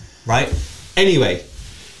fact. Right? Anyway,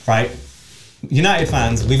 right? United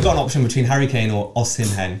fans, we've got an option between Harry Kane or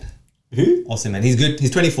Osimhen. Who? Osimhen. He's good.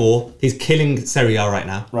 He's 24. He's killing Serie A right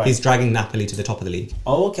now. Right. He's dragging Napoli to the top of the league.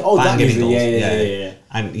 Oh, okay. Oh, that is yeah.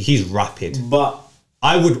 And he's rapid. But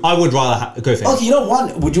I would rather go for him. Okay, you know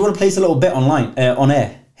what? Would you want to place a little bet online, on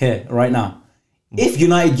air, here, right now? If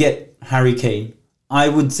United get Harry Kane, I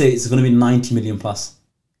would say it's going to be 90 million plus.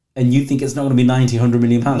 And you think it's not going to be 90, 100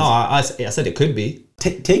 million pounds? No, I said it could be.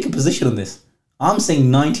 Take a position on this. I'm saying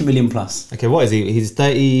 90 million plus. Okay, what is he? He's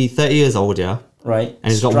 30 years old, yeah? Right.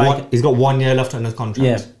 And he's got 1 year left on his contract.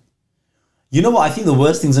 Yeah. You know what? I think the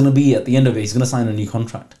worst thing's going to be at the end of it, he's going to sign a new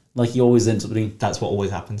contract. Like he always ends up doing. That's what always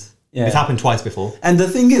happens. Yeah. It's happened twice before. And the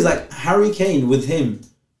thing is, Harry Kane with him,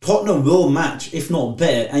 Tottenham will match, if not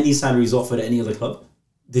better, any salaries offered at any other club.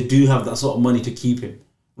 They do have that sort of money to keep him.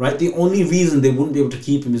 Right? The only reason they wouldn't be able to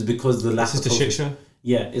keep him is because the lack of... It's just a shit show?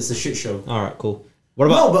 Yeah, it's a shit show. Alright, cool. What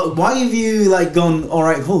about... No, but why have you gone,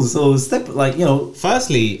 alright, cool, so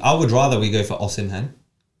Firstly, I would rather we go for Osimhen.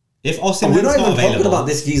 If Osimhen's we're not even available, talking about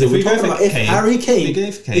this geezer. We're talking about if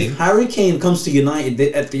Harry Kane comes to United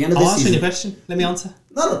at the end of this season... I'll answer your question. Let me answer.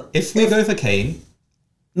 No. If we go for Kane,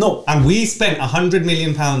 No, And we spent £100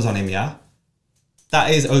 million on him, yeah?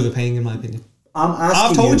 That is overpaying, in my opinion. I'm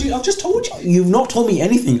asking I've just told you. You've not told me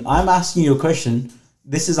anything. I'm asking you a question.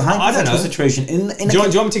 This is a hypothetical situation. Do you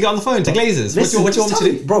want me to get on the phone to Glazers? What do you want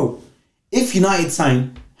me to do? Bro, if United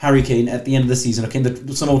sign Harry Kane at the end of the season, okay, in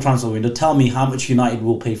the summer transfer window, tell me how much United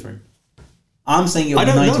will pay for him. I'm saying I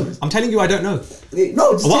don't know. I'm telling you, I don't know.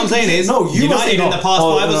 No, what I'm saying is, United in the past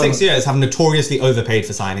 5 or 6 years have notoriously overpaid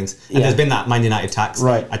for signings, and there's been that Man United tax.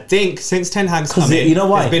 Right. I think since Ten Hag's come in, you know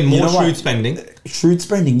why? there's been more shrewd spending. Shrewd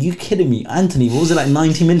spending? You kidding me, Anthony? What was it, like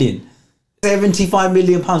 90 million? 75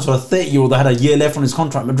 million pounds for a 30-year-old that had a year left on his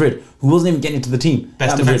contract at Madrid, who wasn't even getting into the team.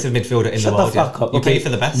 Best defensive midfielder in the world. Shut the fuck up. You paid for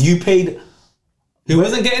the best. You paid. Who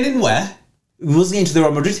wasn't getting in where? Who wasn't getting to the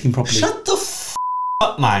Real Madrid team properly? Shut the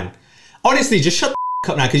up, man. Honestly, just shut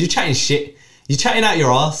the up now, because you're chatting shit. You're chatting out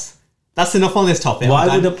your ass. That's enough on this topic.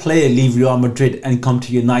 Why would a player leave Real Madrid and come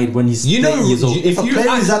to United when he's 30 years old? If a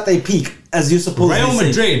player is at their peak, as you're supposed to Real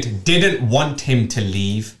Madrid didn't want him to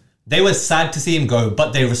leave. They were sad to see him go,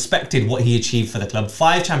 but they respected what he achieved for the club.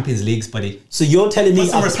 5 Champions Leagues, buddy. So you're telling me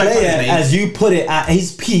a player, as you put it, at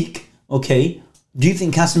his peak, okay, do you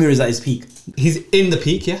think Casemiro is at his peak? He's in the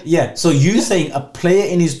peak, yeah. Yeah, so you're saying a player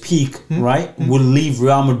in his peak, right, will leave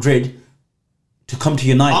Real Madrid to come to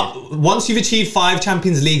United? Once you've achieved 5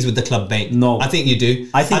 Champions Leagues with the club, mate. No. I think you do.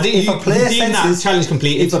 I think if a player senses, that challenge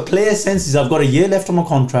completed. If a player senses, I've got a year left on my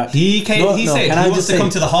contract. He said he wants to come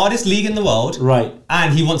to the hardest league in the world. Right.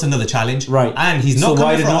 And he wants another challenge. Right. And he's not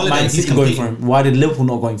coming for a holiday. Man City going for him? Why did Liverpool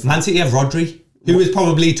not going for him? Man City have Rodri, who is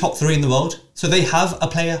probably top 3 in the world. So they have a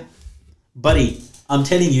player. Buddy, I'm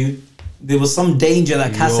telling you, there was some danger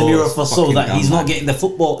that Casemiro foresaw that he's not getting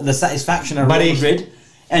the satisfaction at Real Madrid.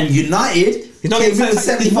 And United came in with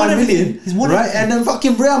 75 million, right? And then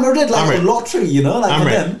fucking Real Madrid, like a lottery, you know, like for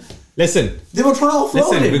them. Listen. They were trying to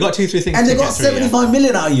offload him. We got 2-3 things. And they got 75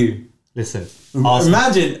 million out of you. Listen.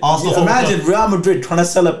 Imagine Real Madrid trying to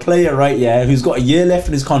sell a player, right, yeah, who's got a year left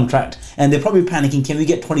in his contract, and they're probably panicking, can we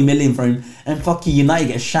get 20 million for him? And fucking United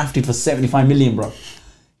get shafted for 75 million, bro.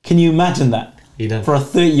 Can you imagine that? Are you done? For a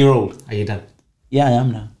 30-year-old. Are you done? Yeah, I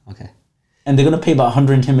am now. Okay. And they're going to pay about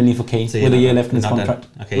 110 million for Kane with a year left in his contract.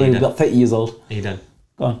 Okay, where he's about 30 years old. Are you done?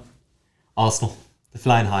 Go on. Arsenal. They're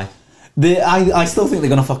flying high. I still think they're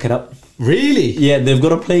going to fuck it up. Really? Yeah, they've got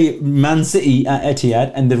to play Man City at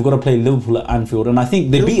Etihad and they've got to play Liverpool at Anfield. And I think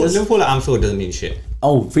they beat us. Liverpool at Anfield doesn't mean shit.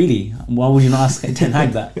 Oh, really? Why would you not ask Ten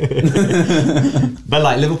Hag that? But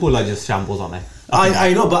like Liverpool are just shambles, aren't they?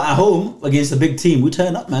 I know, but at home against a big team, we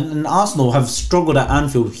turn up, man. And Arsenal have struggled at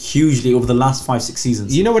Anfield hugely over the last 5-6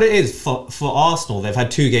 seasons. You know what it is for Arsenal? They've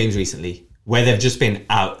had 2 games recently where they've just been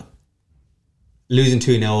out, losing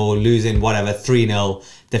 2-0, losing whatever 3-0.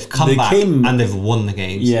 They've come back and they've won the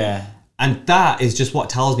games. Yeah. And that is just what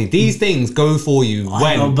tells me these things go for you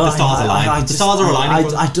when the stars align. The stars are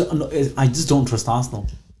aligning. I just don't trust Arsenal.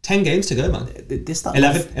 10 games to go, man.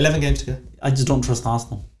 11 games to go. I just don't trust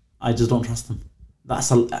Arsenal. I just don't trust them.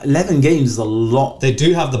 11 games is a lot. They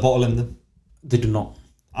do have the bottle in them. They do not.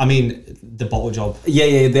 I mean, the bottle job.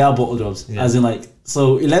 Yeah, they are bottle jobs. Yeah. As in, like,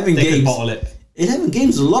 so 11 games. They could bottle it. 11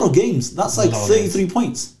 games is a lot of games. That's like 33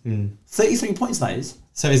 points. 33 points, that is.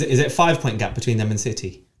 So is it a 5-point gap between them and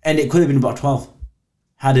City? And it could have been about 12.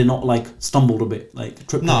 Had it not, like, stumbled a bit, like,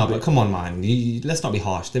 tripped No, a bit. but come on, man. Let's not be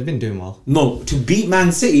harsh. They've been doing well. No, to beat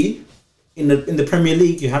Man City in the Premier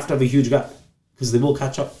League, you have to have a huge gap. Because they will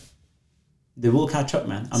catch up. They will catch up,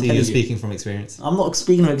 man. So you're speaking from experience? I'm not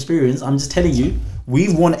speaking from experience. I'm just telling you,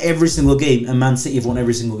 we've won every single game, and Man City have won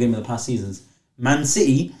every single game in the past seasons. Man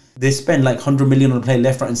City, they spend like 100 million on a player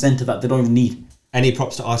left, right, and centre that they don't even need. Any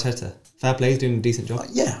props to Arteta? Fair play, he's doing a decent job.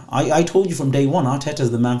 Yeah, I told you from day one,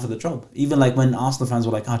 Arteta's the man for the job. Even like when Arsenal fans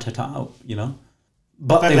were like, Arteta out, you know.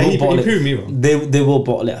 But they will bottle it. Prove me wrong. They will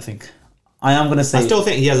bottle it, I think. I am going to say... I still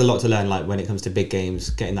think he has a lot to learn, like when it comes to big games,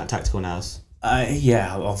 getting that tactical nous.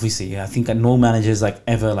 Yeah, obviously. Yeah. I think no manager's like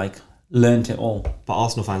ever like learned it all. But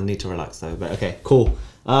Arsenal fans need to relax though. But okay, cool.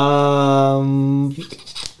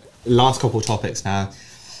 Last couple of topics now.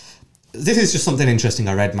 This is just something interesting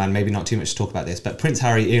I read, man. Maybe not too much to talk about this, but Prince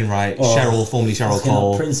Harry, Ian Wright, formerly Cheryl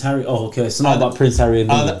Cole. Prince Harry. Oh, okay. It's not about Prince Harry.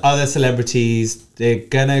 And other celebrities, they're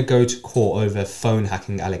gonna go to court over phone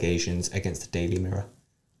hacking allegations against the Daily Mirror.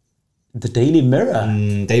 The Daily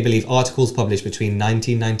Mirror? They believe articles published between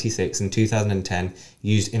 1996 and 2010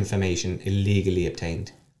 used information illegally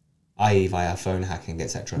obtained, i.e. via phone hacking,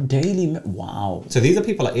 etc. Daily Mirror? Wow. So these are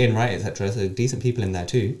people like Ian Wright, etc. So decent people in there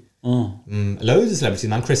too. Loads of celebrities,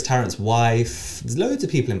 man. Chris Tarrant's wife. There's loads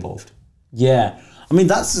of people involved. Yeah. I mean,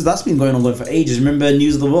 that's been going on for ages. Remember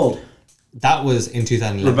News of the World? That was in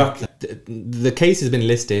 2011. Rebecca. The case has been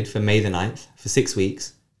listed for May the 9th for 6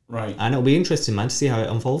 weeks. Right. And it'll be interesting, man, to see how it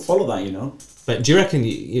unfolds. Follow that, you know. But do you reckon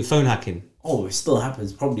your phone hacking? Oh, it still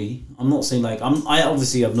happens, probably. I'm not saying like I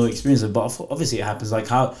obviously have no experience of it, but obviously it happens. Like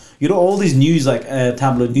how all these news like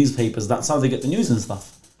tabloid newspapers. That's how they get the news and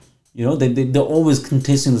stuff. You know, they're always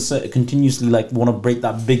continuously like want to break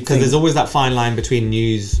that big thing. Because there's always that fine line between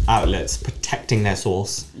news outlets protecting their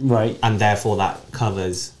source, right? And therefore that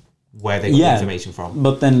covers where they got the information from.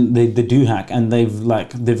 But then they do hack, and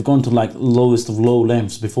they've gone to like lowest of low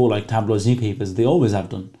lengths before, like tabloids, newspapers. They always have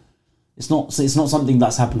done. It's not something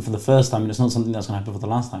that's happened for the first time, and it's not something that's going to happen for the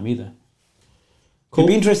last time either. Cool.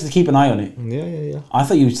 It'd be interesting to keep an eye on it. Yeah. I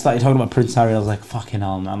thought you started talking about Prince Harry. I was like, fucking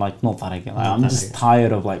hell, man. Like, not that again. Like, I'm just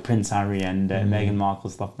tired of like Prince Harry and Meghan Markle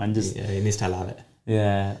stuff, man. Just he needs to allow it.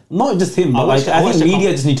 Yeah, not just him, but I think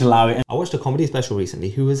media just need to allow it. I watched a comedy special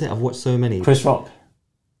recently. Who was it? I've watched so many. Chris Rock.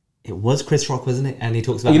 It was Chris Rock, wasn't it? And he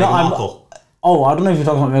talks about Meghan Markle. Oh, I don't know if you're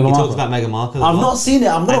talking about Meghan Markle. He talks about Meghan Markle. I've not seen it.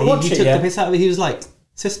 I'm gonna watch it. He took the piss out of it. He was like,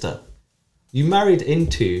 "Sister, you married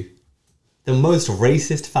into the most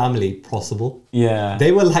racist family possible." Yeah.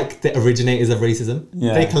 They were like the originators of racism.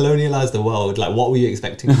 Yeah. They colonialized the world. Like, what were you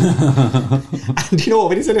expecting? And you know what?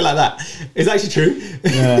 When he said it like that, it's actually true.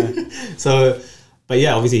 Yeah. So, but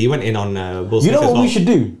yeah, obviously he went in on Will Smith. You know what as well. we should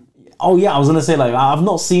do? Oh yeah, I was gonna say like I've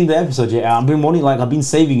not seen the episode yet. I've been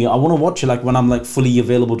saving it. I want to watch it like when I'm like fully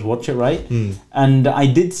available to watch it, right? And I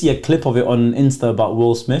did see a clip of it on Insta about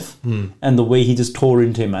Will Smith and the way he just tore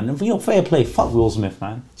into him, man. And, you know, fair play, fuck Will Smith,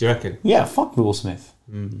 man. Do you reckon? Yeah, fuck Will Smith.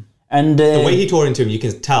 And the way he tore into him, you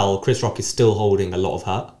can tell Chris Rock is still holding a lot of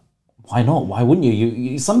hurt. Why not? Why wouldn't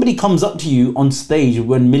you? Somebody comes up to you on stage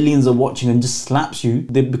when millions are watching and just slaps you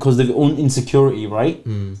because of their own insecurity, right?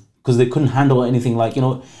 Because they couldn't handle anything, like, you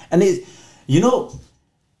know. And it, you know,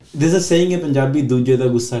 there's a saying in Punjabi, "Duje da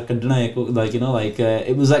gussa kadna hai," like, you know, like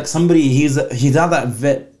it was like somebody he's had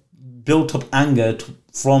that built up anger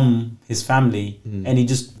from his family, and he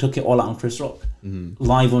just took it all out on Chris Rock,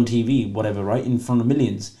 live on TV, whatever, right, in front of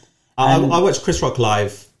millions. I watched Chris Rock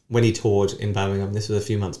live when he toured in Birmingham. This was a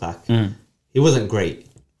few months back. He wasn't great.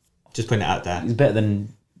 Just putting it out there. He's better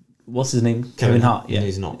than, what's his name? Kevin Hart. Yeah,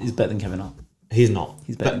 he's not. He's better than Kevin Hart. He's not.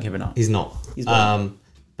 He's better than Kevin Hart. He's not. He's better.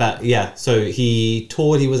 But yeah, so he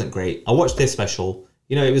toured. He wasn't great. I watched this special.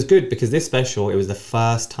 You know, it was good because this special, it was the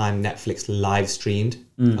first time Netflix live streamed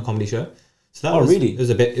a comedy show. So that was really? It was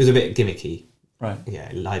a bit gimmicky. Right. Yeah,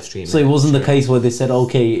 live stream. So it wasn't the case where they said,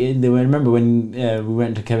 okay, remember when we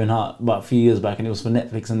went to Kevin Hart about a few years back and it was for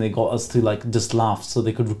Netflix and they got us to like just laugh so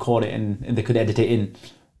they could record it and they could edit it in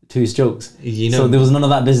to his jokes. You know, so there was none of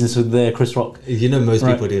that business with Chris Rock. You know, most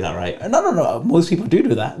people do that, right? No. Most people do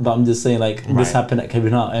that, but I'm just saying, like, this happened at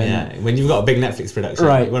Kevin Hart. And when you've got a big Netflix production,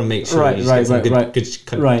 you want to make sure you get some good cuts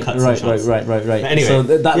and shots. Right. But anyway, so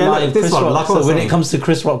that live Chris Rock. Like so when it comes to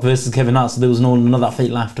Chris Rock versus Kevin Hart, so there was none of that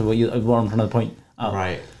fake laughter. What I'm trying to point out.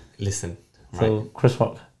 Right. Listen. So Chris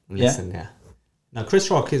Rock. Listen. Yeah. Now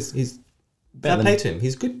Chris Rock he's fair play to him.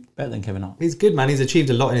 He's good. Better than Kevin Hart. He's good, man. He's achieved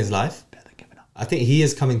a lot in his life. Better than Kevin Hart. I think he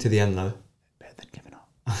is coming to the end though.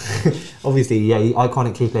 Obviously, yeah, he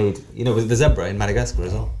iconically played, you know, with the zebra in Madagascar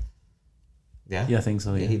as well. Yeah, I think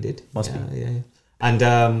so. Yeah, he did. Must be. Yeah.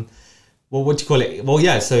 And well, what do you call it? Well,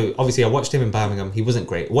 yeah. So obviously, I watched him in Birmingham. He wasn't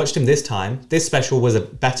great. Watched him this time. This special was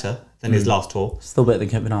better than his last tour. Still better than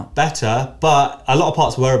Kevin Hart. Better, but a lot of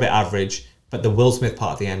parts were a bit average. But the Will Smith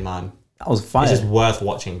part at the end, man, that was fire. It's just worth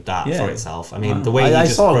watching that for itself. I mean, the way he I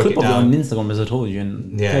just saw a broke clip it of it down. on Instagram, as I told you,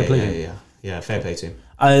 and fair play. Yeah, fair play to him.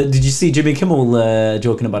 Did you see Jimmy Kimmel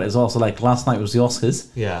joking about it as well? So like last night was the Oscars.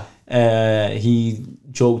 Yeah. He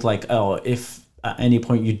joked like, oh, if at any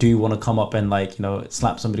point you do want to come up and like, you know,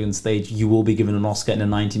 slap somebody on stage, you will be given an Oscar and a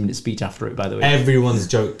 90-minute speech after it, by the way. Everyone's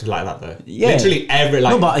joked like that though. Yeah. Literally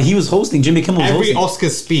no, but he was hosting. Jimmy Kimmel was hosting. Every Oscar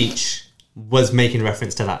speech was making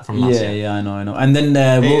reference to that from last year. Yeah, I know. And then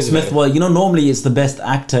Will Smith, well, you know, normally it's the best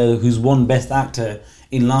actor who's won best actor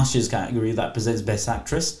in last year's category that presents best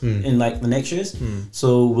actress in like the next year's.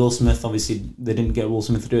 So Will Smith, obviously they didn't get Will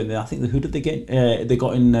Smith to do it. I think who did they get? They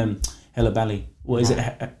got in Hella Bally. What is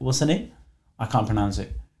it? What's her name? I can't pronounce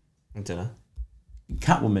it. I don't know.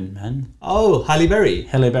 Catwoman, man. Oh, Halle Berry.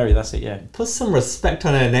 Halle Berry, that's it. Yeah. Put some respect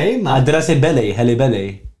on her name, man. Did I say Belly? Halle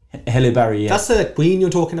Berry. Halle Berry. Yeah. That's the queen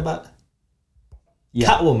you're talking about. Yeah.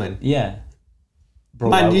 Catwoman. Yeah. Bro,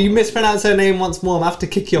 man, you mispronounce her name once more. I'm going to have to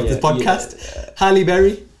kick you off this podcast. Halle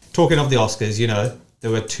Berry. Talking of the Oscars, you know,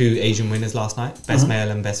 there were 2 Asian winners last night. Best male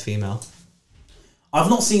and best female. I've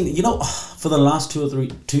not seen, you know, for the last 2 or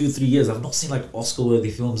 3 years, I've not seen like Oscar-worthy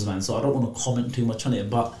films, man. So I don't want to comment too much on it,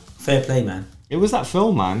 but fair play, man. It was that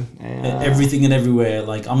film, man. Everything and Everywhere.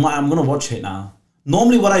 Like, I'm going to watch it now.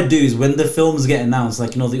 Normally what I do is when the films get announced,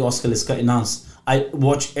 like, you know, the Oscar list get announced, I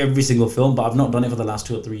watch every single film, but I've not done it for the last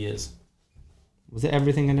 2 or 3 years. Was it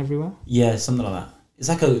Everything and Everywhere? Yeah, something like that. It's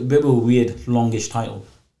like a bit of a weird, longish title.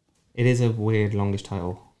 It is a weird, longish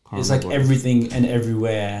title. It's like Everything and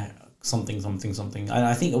Everywhere, something.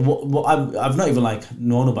 I think what I've not even like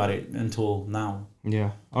known about it until now.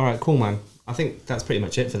 Yeah. All right. Cool, man. I think that's pretty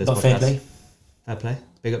much it for this But podcast. fair play. Fair play.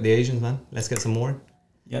 Big up the Asians, man. Let's get some more.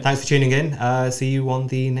 Yep. Thanks for tuning in. See you on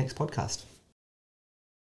the next podcast.